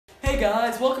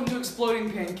guys, welcome to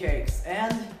Exploding Pancakes,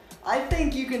 and I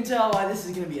think you can tell why this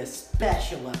is going to be a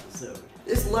special episode.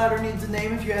 This ladder needs a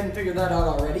name if you hadn't figured that out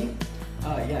already.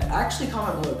 Yeah, actually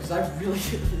comment below, because I've really,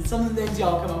 some of the names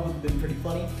y'all come up with have been pretty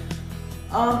funny.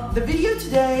 The video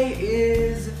today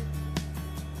is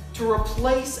to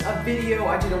replace a video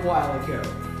I did a while ago.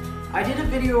 I did a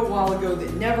video a while ago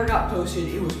that never got posted.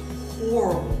 It was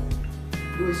horrible.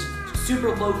 It was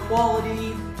super low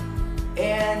quality,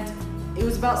 and it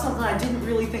was about something I didn't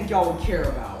really think y'all would care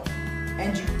about.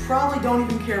 And you probably don't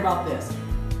even care about this.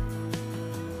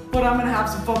 But I'm gonna have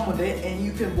some fun with it, and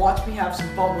you can watch me have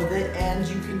some fun with it, and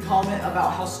you can comment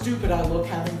about how stupid I look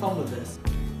having fun with this.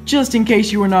 Just in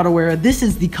case you were not aware, this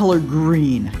is the color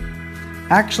green.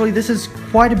 Actually, this is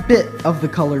quite a bit of the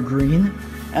color green,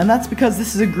 and that's because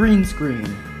this is a green screen.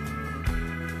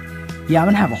 Yeah, I'm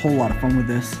gonna have a whole lot of fun with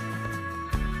this.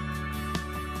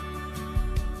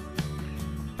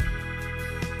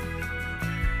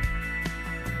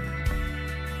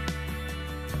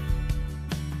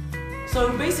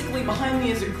 So basically behind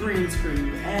me is a green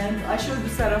screen, and I showed the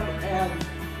setup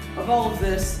of all of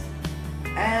this,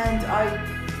 and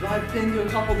I've been to a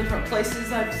couple different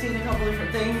places, I've seen a couple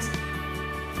different things.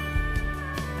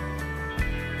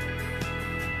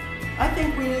 I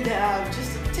think we need to have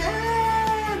just a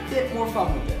tad bit more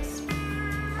fun with this.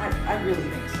 I really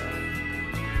think so.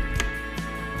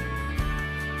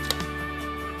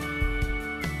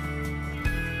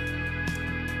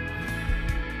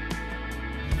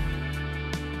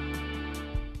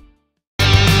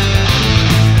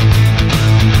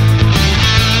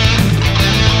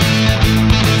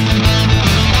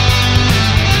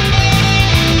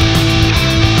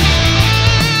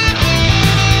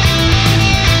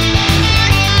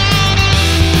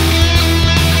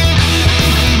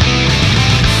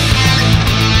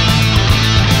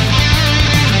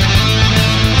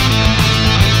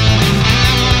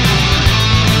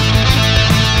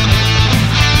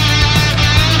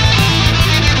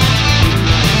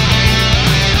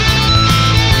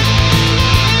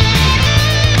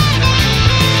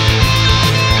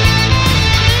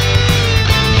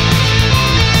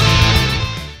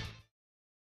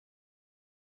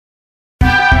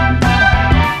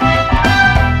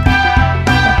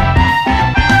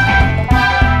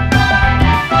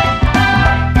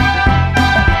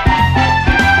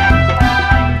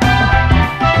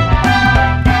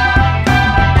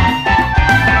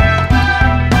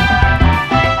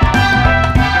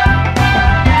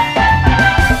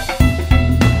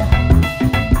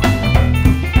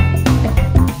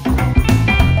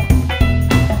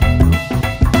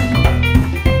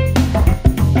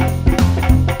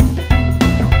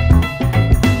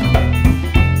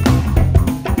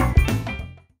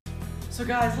 So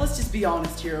guys, let's just be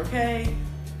honest here, okay?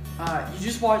 You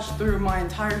just watched through my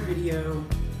entire video,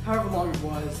 however long it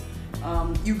was.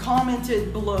 You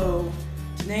commented below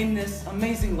to name this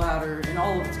amazing ladder in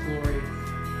all of its glory.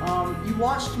 You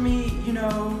watched me, you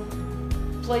know,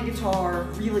 play guitar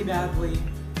really badly.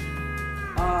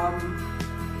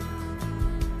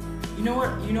 You know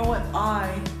what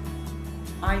I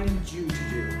need you to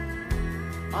do.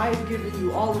 I've given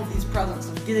you all of these presents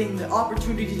of getting the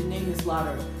opportunity to name this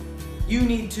ladder. You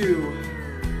need to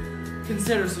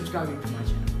consider subscribing to my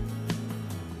channel.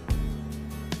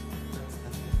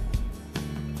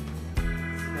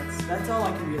 That's all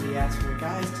I can really ask for,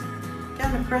 guys.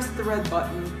 Kind of press the red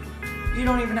button. You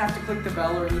don't even have to click the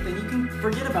bell or anything. You can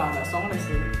forget about us,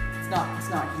 honestly. It's not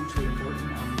hugely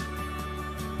important.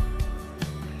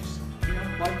 Just, you know,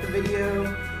 like the video.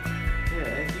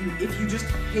 Yeah, if you just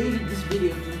hated this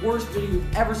video, the worst video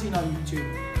you've ever seen on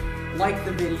YouTube, like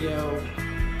the video.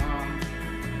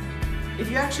 If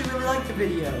you actually really like the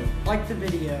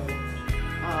video,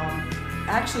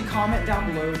 actually comment down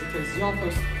below, because y'all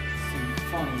post some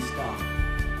funny stuff.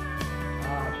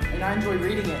 And I enjoy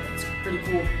reading it, it's pretty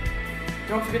cool.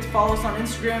 Don't forget to follow us on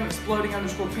Instagram,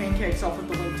 exploding_pancakes. I'll put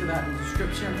the link to that in the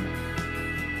description.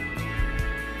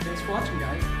 Thanks for watching,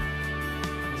 guys.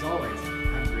 As always,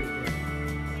 have a great day.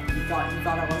 You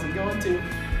thought I wasn't going to.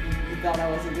 You thought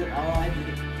I wasn't good. Oh, I did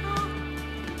it.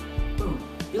 Boom.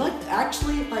 You like,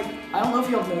 actually, like, I don't know if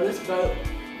y'all noticed, but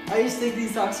I just think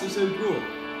these socks are so cool.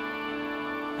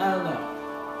 I don't know.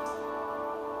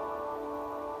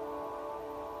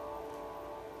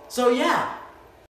 So yeah.